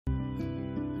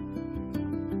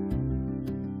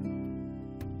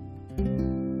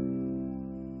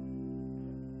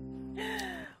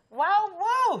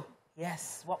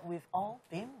Yes, what we've all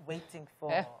been waiting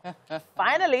for.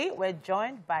 Finally, we're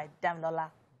joined by Damilola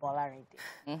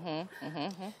Bolarede.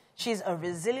 She's a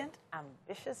resilient,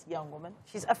 ambitious young woman.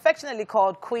 She's affectionately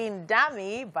called Queen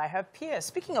Dammy by her peers.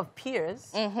 Speaking of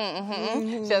peers...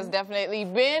 She has definitely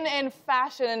been in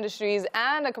fashion industries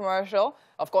and a commercial.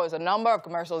 Of course, a number of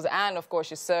commercials. And, of course,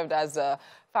 she served as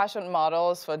fashion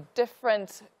models for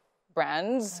different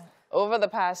brands over the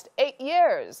past 8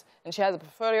 years. And she has a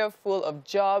portfolio full of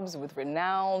jobs with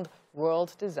renowned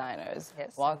world designers.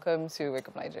 Yes. Welcome to Wake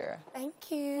Up Nigeria.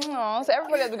 Thank you. Oh, so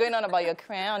everybody has been going on about your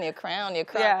crown, your crown, your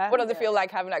crown. Yeah. What does it feel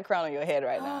like having that crown on your head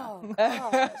right now? Oh,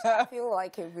 gosh. I feel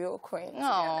like a real queen, to be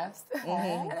honest.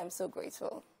 And I'm so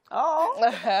grateful.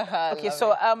 Oh. Okay,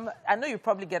 so I know you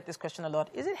probably get this question a lot.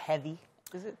 Is it heavy?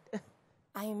 Is it...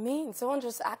 I mean, someone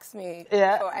just asked me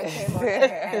Yeah. before I came on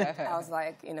here, and I was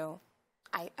like, you know,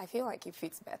 I feel like it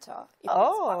fits better. It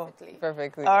fits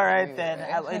Perfectly. All right, then.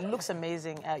 It looks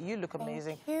amazing. You look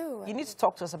amazing. Thank you. You need to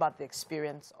talk to us about the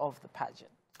experience of the pageant.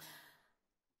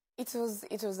 It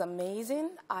was amazing.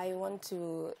 I want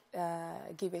to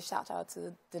give a shout out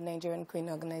to the Nigerian Queen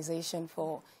organization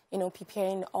for, you know,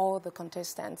 preparing all the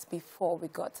contestants before we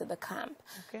got to the camp.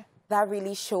 Okay. That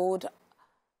really showed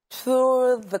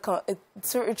through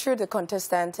the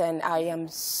contestant, and I am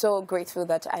so grateful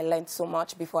that I learned so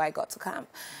much before I got to camp.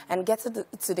 And get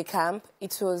to the camp,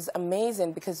 it was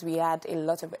amazing because we had a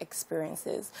lot of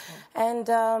experiences. And,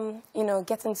 you know,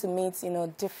 getting to meet, you know,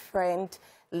 different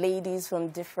ladies from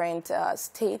different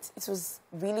states, it was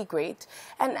really great.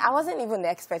 And I wasn't even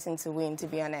expecting to win, to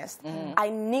be honest. I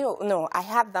knew, no, I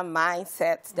had that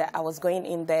mindset that I was going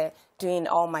in there doing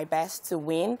all my best to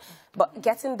win. But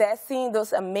getting there, seeing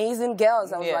those amazing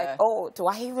girls, I was like, oh, do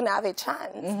I even have a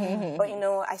chance? But, you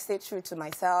know, I stayed true to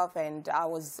myself, and I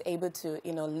was able to,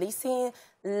 you know, listen,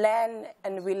 learn,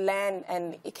 and relearn,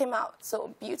 and it came out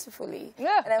so beautifully.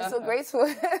 Yeah. And I'm so grateful.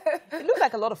 It looked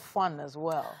like a lot of fun as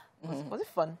well. Was it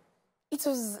fun? It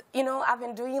was, you know, I've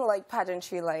been doing, like,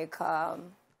 pageantry, like,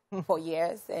 for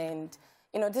years, and,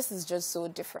 you know, this is just so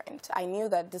different. I knew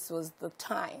that this was the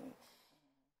time.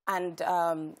 And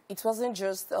it wasn't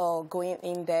just going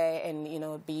in there and, you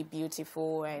know, be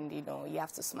beautiful and, you know, you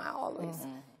have to smile always.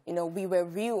 You know, we were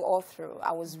real all through.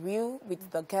 I was real with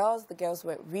the girls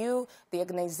were real. The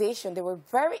organization, they were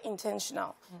very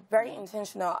intentional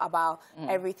about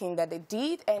everything that they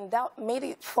did, and that made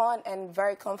it fun and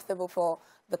very comfortable for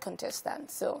the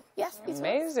contestants. So, yes, it was.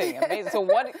 Amazing. So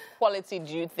what quality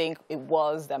do you think it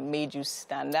was that made you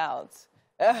stand out?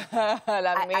 I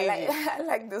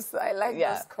like this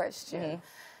question.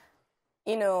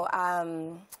 You know,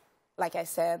 like I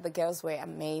said, the girls were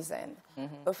amazing.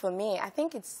 But for me, I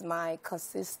think it's my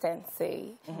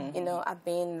consistency. You know, I've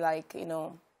been, like, you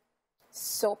know,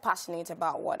 so passionate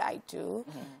about what I do,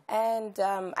 and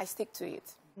I stick to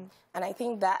it. And I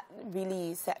think that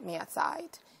really set me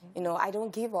aside. You know, I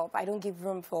don't give up. I don't give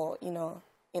room for, you know,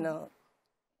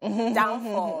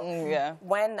 downfall.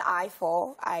 When I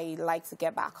fall, I like to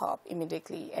get back up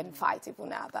immediately and fight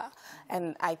even other.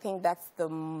 And I think that's the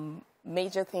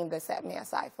major thing that set me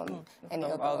aside from any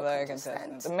other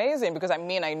contestants. Amazing, because I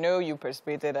mean, I know you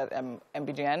participated at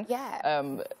MBGN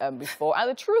before, and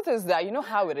the truth is that, you know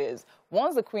how it is.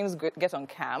 Once the queens get on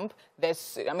camp,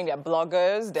 there's, I mean, there are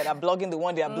bloggers that are blogging the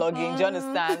one they are blogging. Do you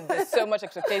understand? There's so much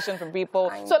expectation from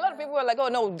people. So a lot of people are like, oh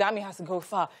no, Dammy has to go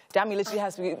far. Dammy literally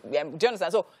has to be, do you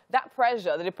understand? So that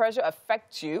pressure, the pressure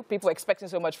affects you, people expecting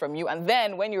so much from you, and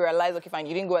then when you realize, okay, fine,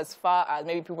 you didn't go as far as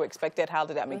maybe people expected, how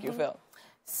did that make you feel?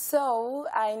 So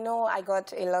I know I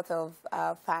got a lot of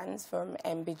fans from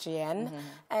MBGN,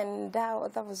 and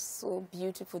that was so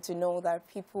beautiful to know that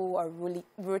people are really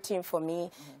rooting for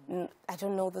me. I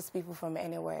don't know those people from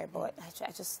anywhere, but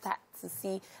I just start to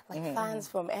see, like, fans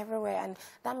from everywhere, and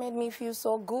that made me feel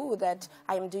so good that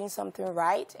I'm doing something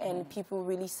right, and people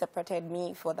really supported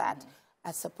me for that.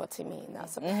 Supporting me, not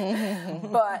supporting.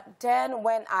 But then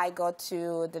when I got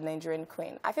to the Nigerian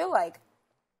Queen, I feel like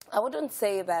I wouldn't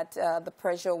say that the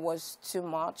pressure was too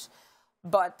much,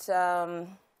 but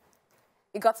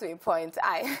it got to a point.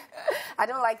 I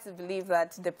don't like to believe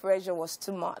that the pressure was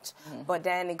too much, but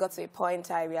then it got to a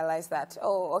point I realized that,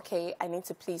 oh, okay, I need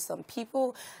to please some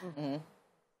people.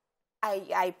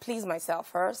 I please myself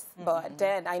first, but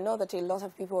then I know that a lot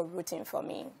of people are rooting for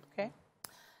me. Okay.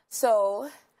 So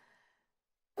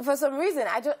for some reason,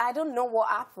 I don't know what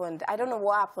happened. I don't know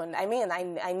what happened. I mean,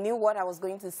 I knew what I was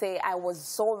going to say. I was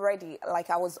so ready.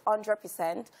 Like, I was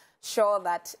 100% sure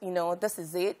that, you know, this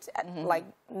is it. Like,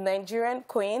 Nigerian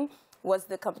Queen was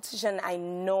the competition I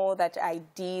know that I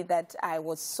did, that I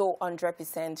was so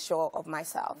 100% sure of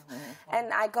myself.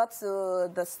 And I got to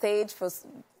the stage for,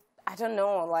 I don't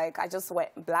know, like I just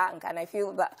went blank, and I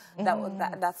feel that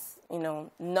that's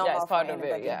normal it's part for of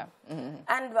anybody. it, yeah.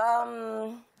 And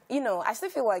I still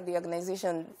feel like the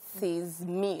organization sees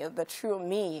me, the true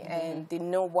me, and they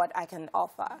know what I can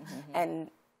offer,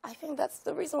 and I think that's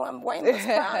the reason why I'm wearing this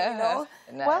crown.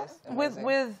 Nice.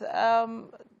 Well,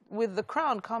 with the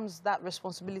crown comes that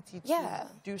responsibility to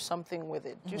do something with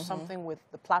it, do something with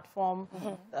the platform.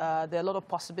 There are a lot of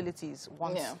possibilities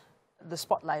once the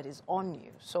spotlight is on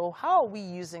you. So how are we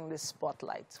using this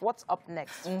spotlight? What's up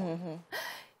next?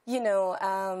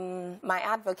 My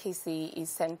advocacy is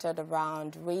centered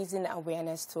around raising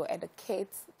awareness to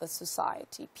educate the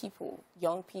society, people,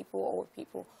 young people, old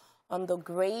people, on the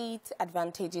great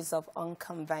advantages of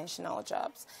unconventional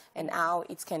jobs and how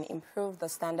it can improve the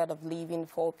standard of living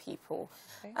for people.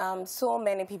 Okay. So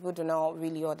many people do not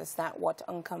really understand what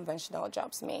unconventional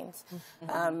jobs means.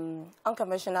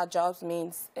 Unconventional jobs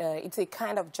means it's a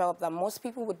kind of job that most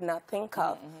people would not think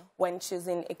of when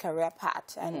choosing a career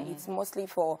path, and it's mostly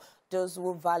for those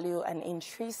who value an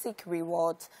intrinsic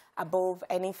reward above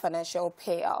any financial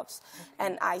payoffs.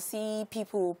 And I see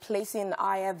people placing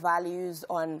higher values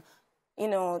on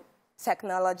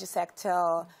technology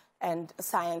sector and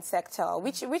science sector,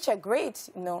 which are great,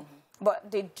 but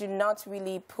they do not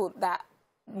really put that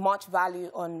much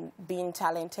value on being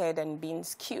talented and being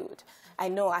skilled. I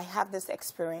know I have this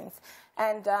experience.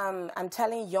 And I'm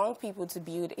telling young people to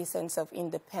build a sense of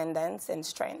independence and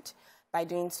strength. By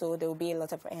doing so, there will be a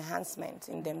lot of enhancement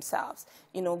in themselves.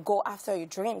 Go after your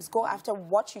dreams. Go after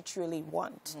what you truly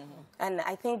want. And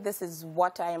I think this is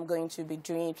what I am going to be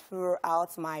doing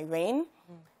throughout my reign.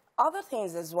 Other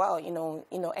things as well,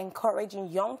 encouraging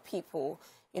young people,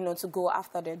 to go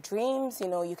after their dreams.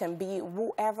 You can be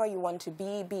whoever you want to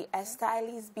be a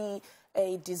stylist, be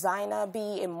a designer,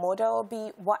 be a model,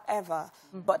 be whatever.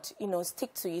 But,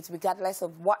 stick to it regardless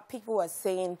of what people are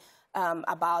saying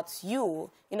about you.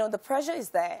 The pressure is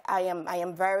there. I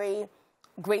am very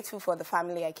grateful for the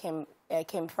family I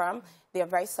came from. They are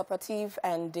very supportive,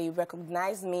 and they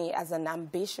recognize me as an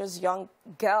ambitious young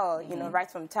girl,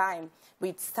 right from time,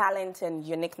 with talent and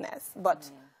uniqueness. But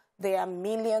there are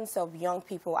millions of young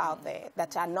people out there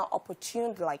that are not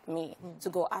opportune like me to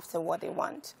go after what they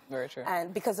want. Very true.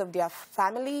 And because of their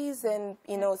families and,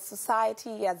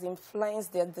 society has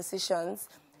influenced their decisions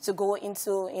to go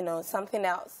into, something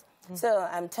else. So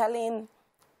I'm telling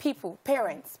people,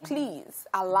 parents, please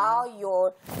allow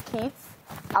your kids,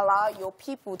 allow your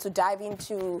people to dive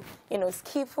into,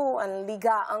 skillful and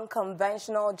legal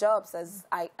unconventional jobs as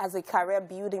a career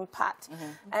building path.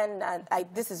 And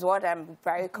this is what I'm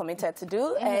very committed to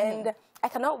do, and I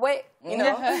cannot wait,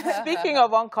 Speaking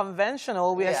of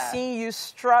unconventional, we are seeing you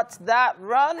strut that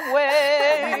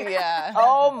runway.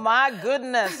 Oh, my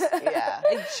goodness.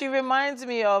 She reminds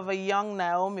me of a young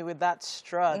Naomi with that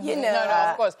strut.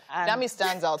 No, of course. Dammy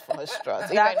stands out for her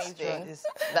strut. If anything,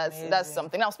 that's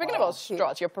something. Now, speaking about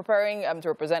strut, you're preparing to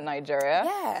represent Nigeria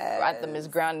at the Miss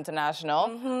Grand International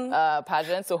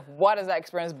pageant. So what has that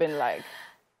experience been like?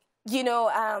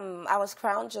 I was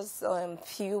crowned just a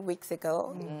few weeks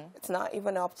ago. It's not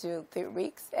even up to 3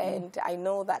 weeks. And I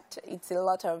know that it's a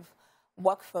lot of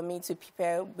work for me to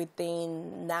prepare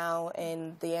within now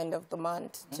and the end of the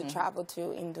month to travel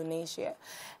to Indonesia.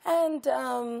 And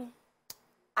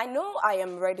I know I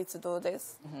am ready to do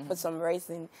this for some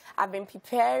reason. I've been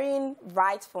preparing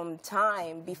right from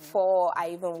time before I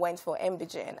even went for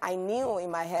MBGN. I knew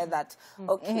in my head that,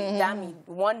 okay, Dammy,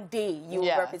 one day you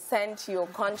will represent your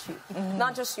country.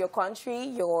 Not just your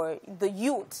country, the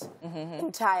youth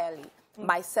entirely.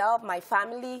 Myself, my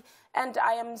family, and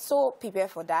I am so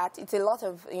prepared for that. It's a lot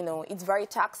of, it's very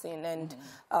taxing and,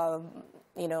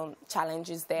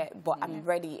 challenges there, but I'm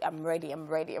ready. We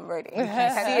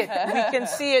can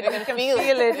see it. We can feel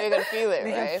it. We can feel it.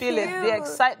 We can feel it. The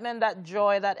excitement, that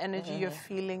joy, that energy you're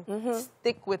feeling.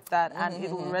 Stick with that, and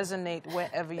it will resonate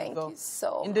wherever you go. Thank you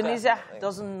so Indonesia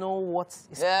doesn't know what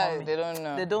is coming. They don't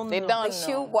know. They don't know. They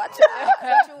should watch out.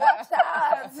 They should watch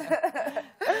out.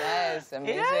 Nice,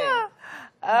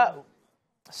 amazing.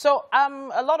 So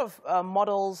a lot of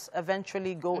models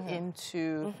eventually go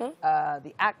into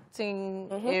the acting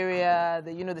area.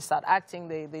 They start acting,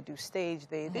 they do stage,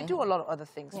 they do a lot of other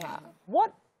things.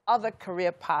 What other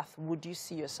career path would you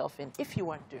see yourself in if you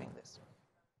weren't doing this?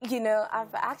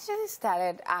 I've actually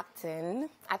started acting.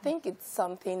 I think it's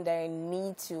something that I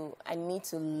need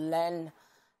to learn.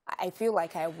 I feel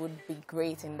like I would be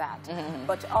great in that.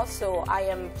 But also, I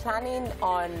am planning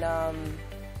on...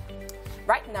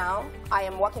 right now, I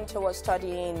am working towards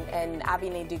studying and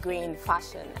having a degree in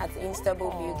fashion at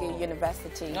Istanbul Bilgi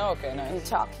University in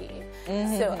Turkey.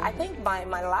 So I think my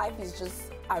life is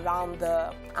just around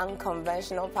the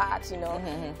unconventional part, you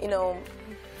know,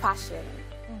 fashion.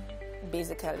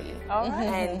 Basically,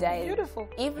 and beautiful.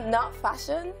 If not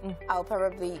fashion, I'll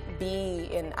probably be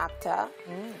an actor,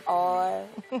 or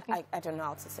I don't know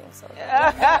how to sing, so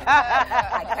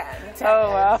I can't.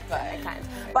 Oh wow! I can't.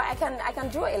 But I can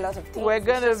do a lot of things. We're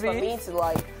gonna be for me to,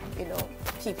 like, you know,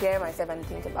 prepare myself and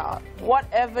think about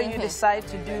whatever you decide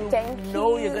to do.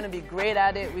 Know you're going to be great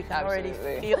at it. We can already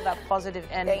feel that positive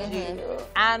energy,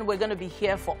 and we're going to be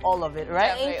here for all of it,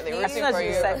 right? Definitely. As soon as you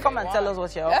decide, come and tell us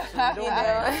what you're up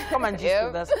to. Come and gist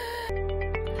with us.